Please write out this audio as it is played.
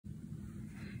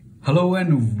Hello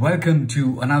and welcome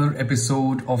to another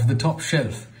episode of The Top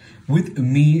Shelf with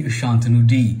me, Shantanu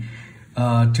D.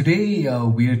 Today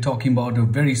we are talking about a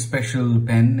very special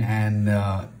pen, and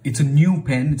it's a new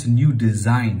pen, it's a new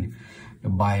design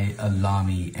by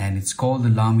Lamy, and it's called the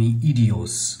Lamy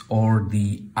Ideos or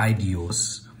the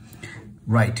Ideos.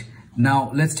 Right,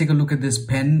 now let's take a look at this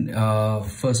pen.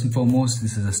 First and foremost,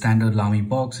 this is a standard Lamy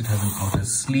box. It has an outer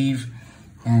sleeve,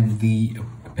 and the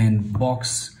pen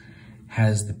box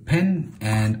has the pen,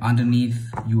 and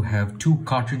underneath you have two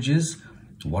cartridges,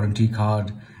 warranty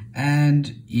card,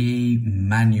 and a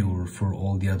manual for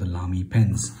all the other Lamy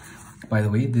pens. By the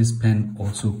way, this pen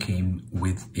also came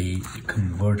with a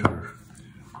converter.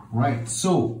 Right,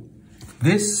 so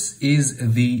this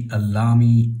is the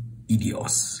Lamy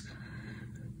Ideos.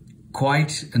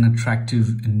 Quite an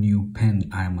attractive new pen,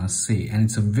 I must say, and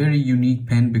it's a very unique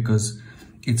pen because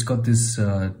it's got this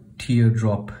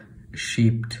teardrop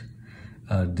shaped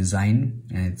design,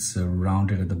 and it's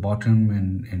rounded at the bottom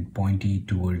and pointy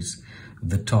towards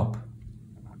the top.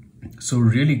 So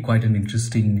really quite an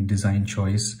interesting design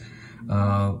choice.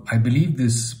 I believe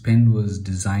this pen was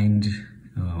designed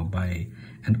by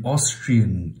an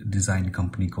Austrian design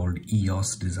company called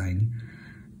EOS Design,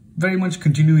 very much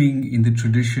continuing in the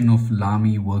tradition of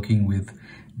Lamy working with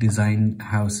design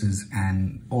houses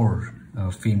or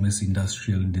famous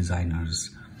industrial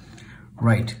designers.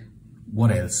 Right.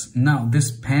 What else? Now,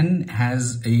 this pen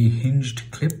has a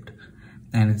hinged clip,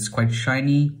 and it's quite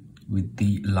shiny with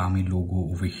the Lamy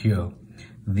logo over here.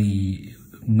 The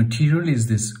material is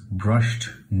this brushed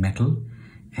metal,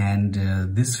 and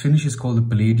this finish is called the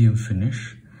palladium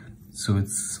finish. So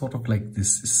it's sort of like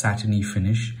this satiny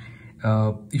finish.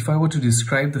 If I were to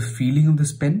describe the feeling of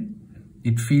this pen,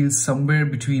 it feels somewhere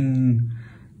between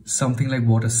something like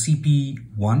what a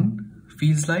CP1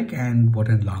 feels like and what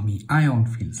a Lamy Ion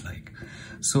feels like.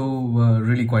 So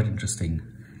really quite interesting.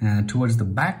 Towards the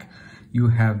back, you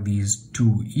have these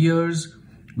two ears,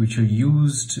 which are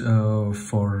used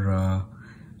for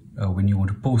when you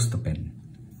want to post the pen.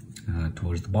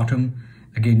 Towards the bottom,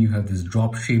 again, you have this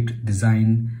drop-shaped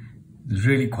design. It's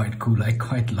really quite cool. I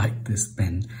quite like this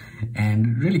pen,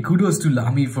 and really kudos to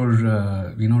Lamy for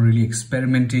really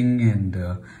experimenting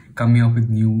and coming up with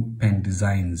new pen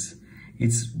designs.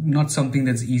 It's not something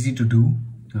that's easy to do.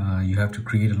 You have to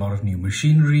create a lot of new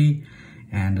machinery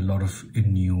and a lot of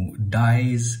new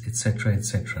dies, etc.,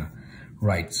 etc.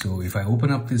 Right, so if I open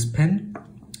up this pen,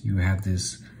 you have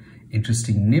this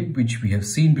interesting nib, which we have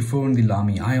seen before in the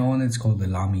Lamy Ion. It's called the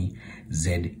Lamy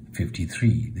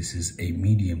Z53. This is a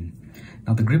medium.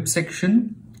 Now, the grip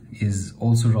section is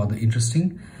also rather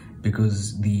interesting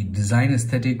because the design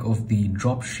aesthetic of the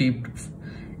drop shaped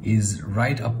is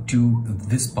right up to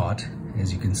this part.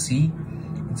 As you can see,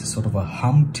 it's a sort of a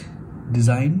humped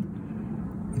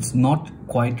design. It's not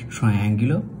quite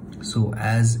triangular, so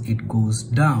as it goes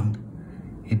down,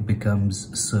 it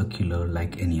becomes circular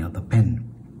like any other pen.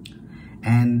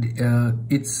 And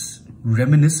it's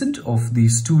reminiscent of the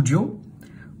Studio,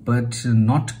 but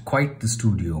not quite the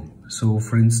Studio. So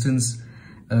for instance,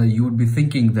 you would be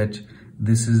thinking that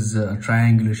this is a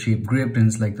triangular shaped grip and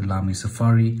it's like the Lamy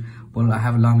Safari. Well, I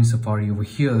have a Lamy Safari over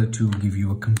here to give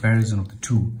you a comparison of the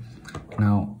two.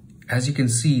 Now, as you can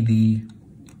see, the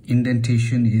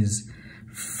indentation is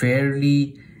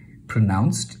fairly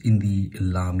pronounced in the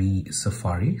Lamy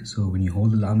Safari. So when you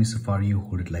hold the Lamy Safari, you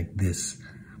hold it like this.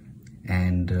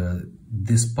 And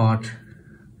this part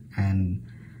and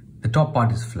the top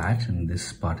part is flat and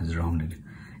this part is rounded.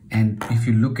 And if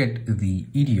you look at the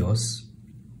Ideos,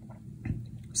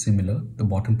 similar, the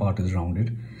bottom part is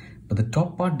rounded, but the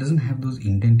top part doesn't have those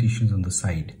indentations on the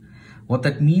side. What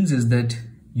that means is that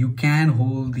you can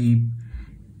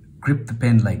grip the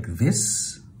pen like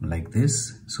this.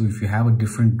 So if you have a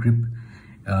different grip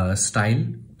style,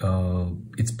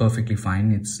 it's perfectly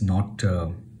fine. It's not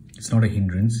a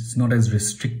hindrance. It's not as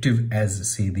restrictive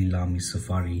as, say, the Lamy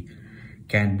Safari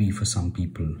can be for some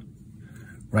people.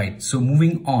 Right, so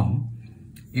moving on,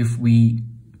 if we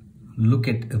look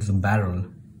at the barrel,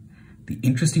 the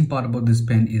interesting part about this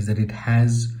pen is that it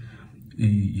has,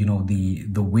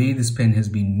 the way this pen has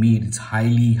been made, it's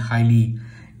highly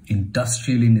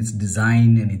industrial in its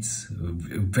design, and it's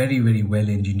very, very well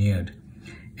engineered.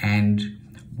 And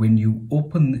when you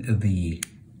open the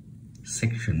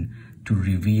section to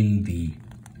reveal the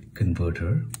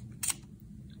converter,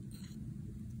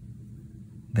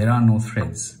 there are no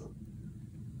threads.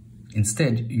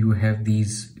 Instead, you have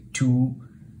these two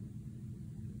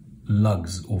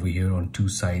lugs over here on two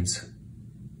sides,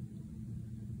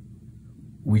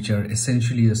 which are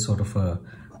essentially a sort of a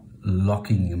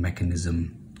locking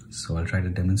mechanism. So I'll try to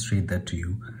demonstrate that to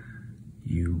you.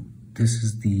 You this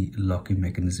is the locking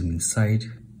mechanism inside.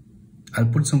 I'll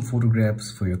put some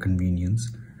photographs for your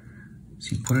convenience.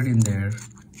 So you put it in there.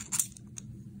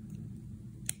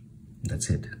 That's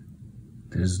it.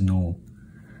 There's no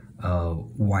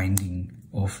winding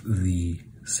of the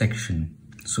section.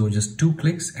 So just 2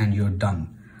 clicks and you're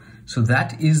done. So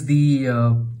that is the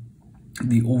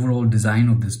overall design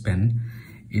of this pen.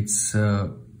 It's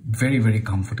very, very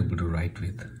comfortable to write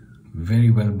with. Very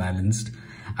well balanced.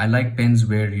 I like pens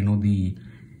where, you know, the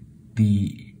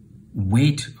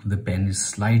weight of the pen is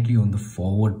slightly on the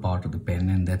forward part of the pen,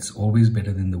 and that's always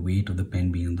better than the weight of the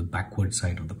pen being on the backward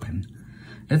side of the pen.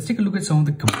 Let's take a look at some of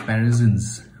the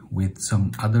comparisons with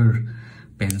some other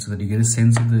pens so that you get a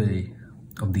sense of the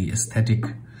aesthetic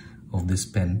of this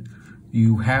pen.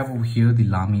 You have over here the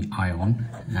Lamy Ion.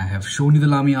 I have shown you the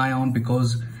Lamy Ion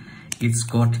because it's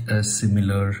got a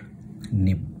similar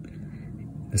nib,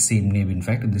 the same nib in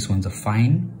fact. This one's a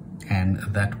fine and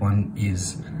that one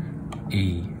is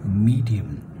a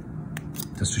medium.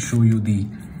 Just to show you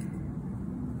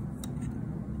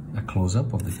a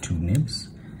close-up of the 2 nibs.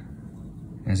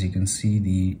 As you can see,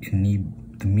 the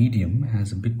medium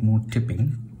has a bit more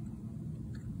tipping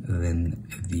than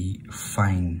the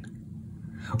fine.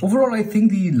 Overall, I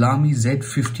think the Lamy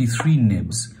Z53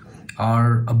 nibs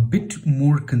are a bit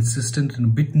more consistent and a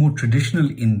bit more traditional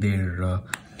in their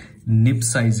nib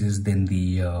sizes than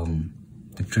the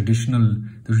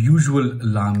usual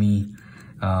Lamy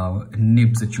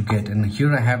nibs that you get. And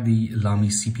here I have the Lamy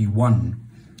CP1.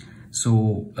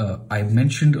 So I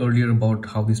mentioned earlier about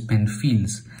how this pen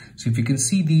feels. So if you can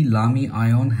see, the Lamy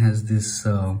Ion has this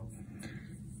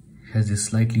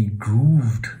slightly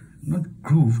grooved, not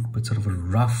grooved, but sort of a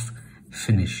rough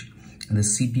finish. And the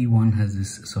CP1 has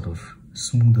this sort of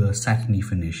smoother, satiny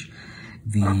finish.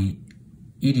 The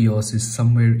Ideos is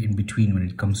somewhere in between when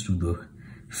it comes to the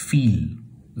feel,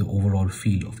 the overall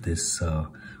feel of this,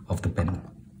 of the pen.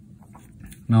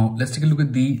 Now let's take a look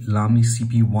at the Lamy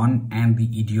CP1 and the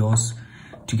Ideos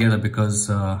together, because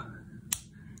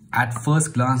at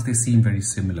first glance they seem very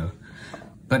similar,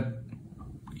 but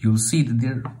you'll see that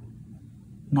they're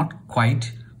not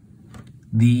quite.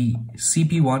 The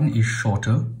CP1 is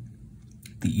shorter,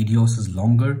 the Ideos is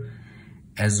longer,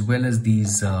 as well as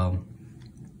these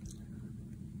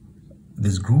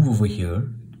this groove over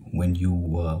here when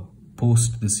you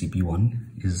post the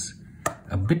CP1 is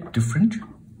a bit different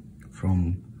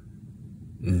from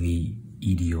the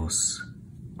Ideos.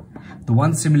 The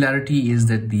one similarity is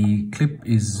that the clip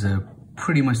is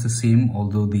pretty much the same,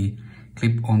 although the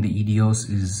clip on the Ideos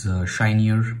is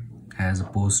shinier as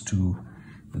opposed to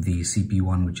the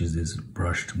CP1, which is this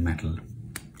brushed metal.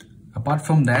 Apart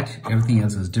from that, everything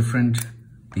else is different.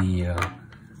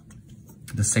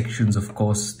 The sections, of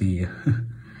course, the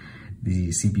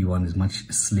CP1 is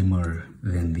much slimmer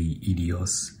than the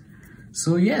Ideos.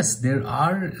 So yes, there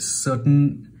are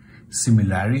certain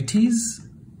similarities,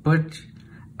 but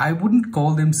I wouldn't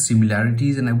call them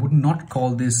similarities, and I would not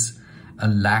call this a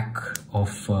lack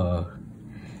of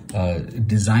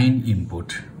design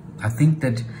input. I think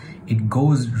that it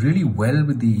goes really well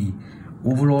with the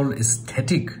overall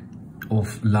aesthetic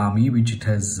of Lamy, which it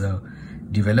has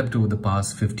developed over the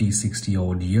past 50, 60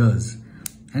 odd years.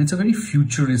 And it's a very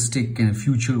futuristic and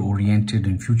future-oriented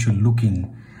and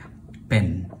future-looking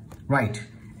pen. Right,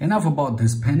 enough about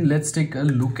this pen. Let's take a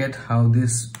look at how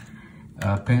this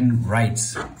pen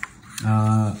writes.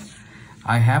 I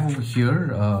have over here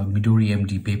Midori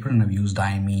MD paper, and I've used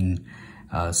diamine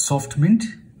soft mint,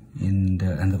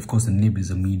 and of course the nib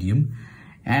is a medium,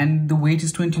 and the weight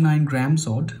is 29 grams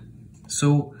odd.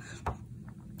 So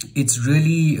it's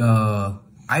really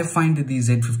I find that the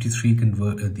Z53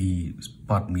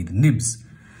 the nibs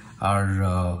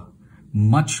are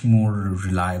much more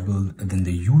reliable than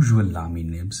the usual Lamy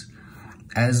nibs,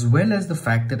 as well as the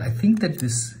fact that I think that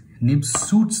this nib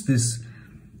suits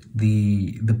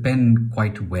the pen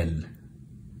quite well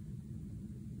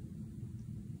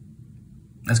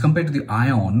as compared to the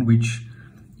Ion,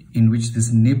 in which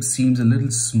this nib seems a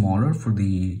little smaller for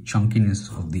the chunkiness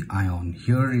of the Ion.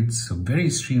 Here it's very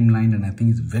streamlined, and I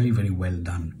think it's very, very well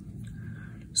done.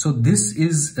 So this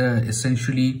is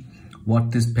essentially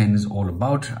what this pen is all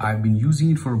about. I've been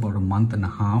using it for about a month and a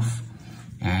half,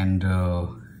 and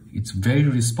it's very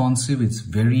responsive. It's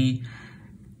very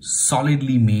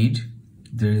solidly made.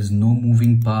 There is no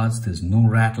moving parts, there's no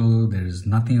rattle, there is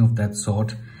nothing of that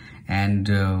sort. And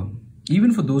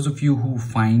even for those of you who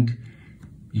find,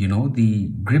 you know, the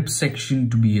grip section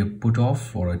to be a put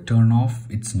off or a turn off,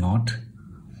 it's not.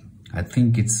 I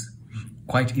think it's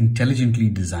quite intelligently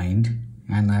designed,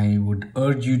 and I would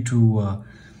urge you to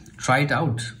try it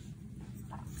out.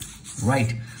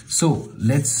 Right, So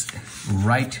let's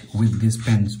write with these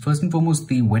pens. First and foremost,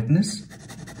 the wetness.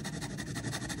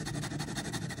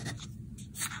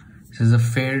 This is a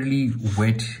fairly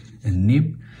wet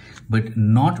nib, but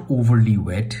not overly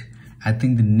wet. I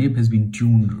think the nib has been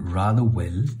tuned rather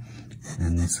well.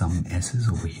 And some S's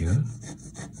over here.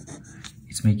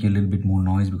 It's making a little bit more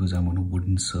noise because I'm on a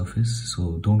wooden surface,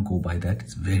 so don't go by that.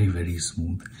 It's very, very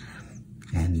smooth.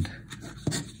 And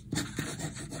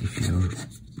if you're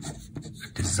a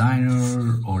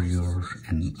designer or you're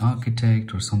an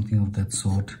architect or something of that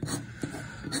sort,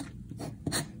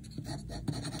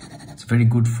 it's very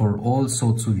good for all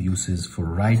sorts of uses, for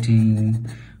writing,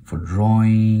 for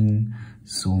drawing,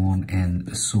 so on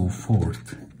and so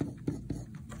forth.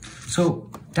 So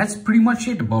that's pretty much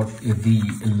it about the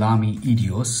Lamy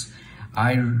Ideos.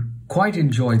 I quite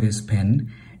enjoy this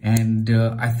pen, and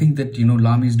I think that, you know,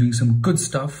 Lamy is doing some good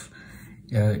stuff,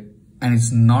 and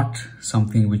it's not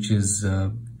something which is,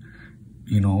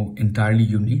 you know, entirely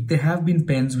unique. There have been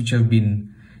pens which have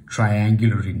been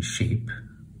triangular in shape,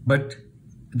 but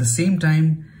at the same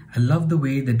time, I love the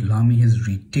way that Lamy has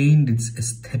retained its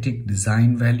aesthetic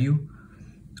design value,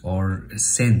 or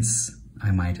sense,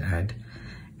 I might add,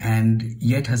 and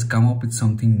yet has come up with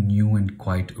something new and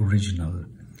quite original.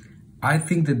 I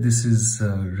think that this is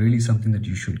really something that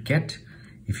you should get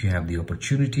if you have the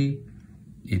opportunity.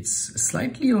 It's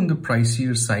slightly on the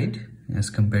pricier side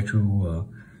as compared to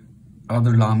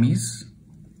other Lamys,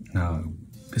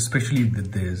 especially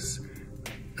that there's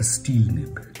a steel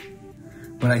nib.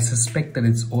 But I suspect that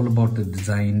it's all about the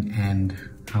design and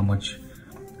how much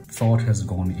thought has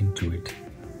gone into it.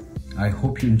 I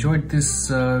hope you enjoyed this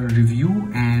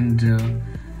review, and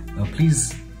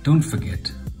please don't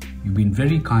forget, you've been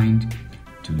very kind,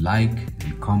 to like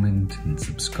and comment and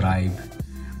subscribe,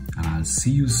 and I'll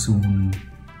see you soon.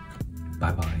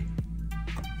 Bye bye.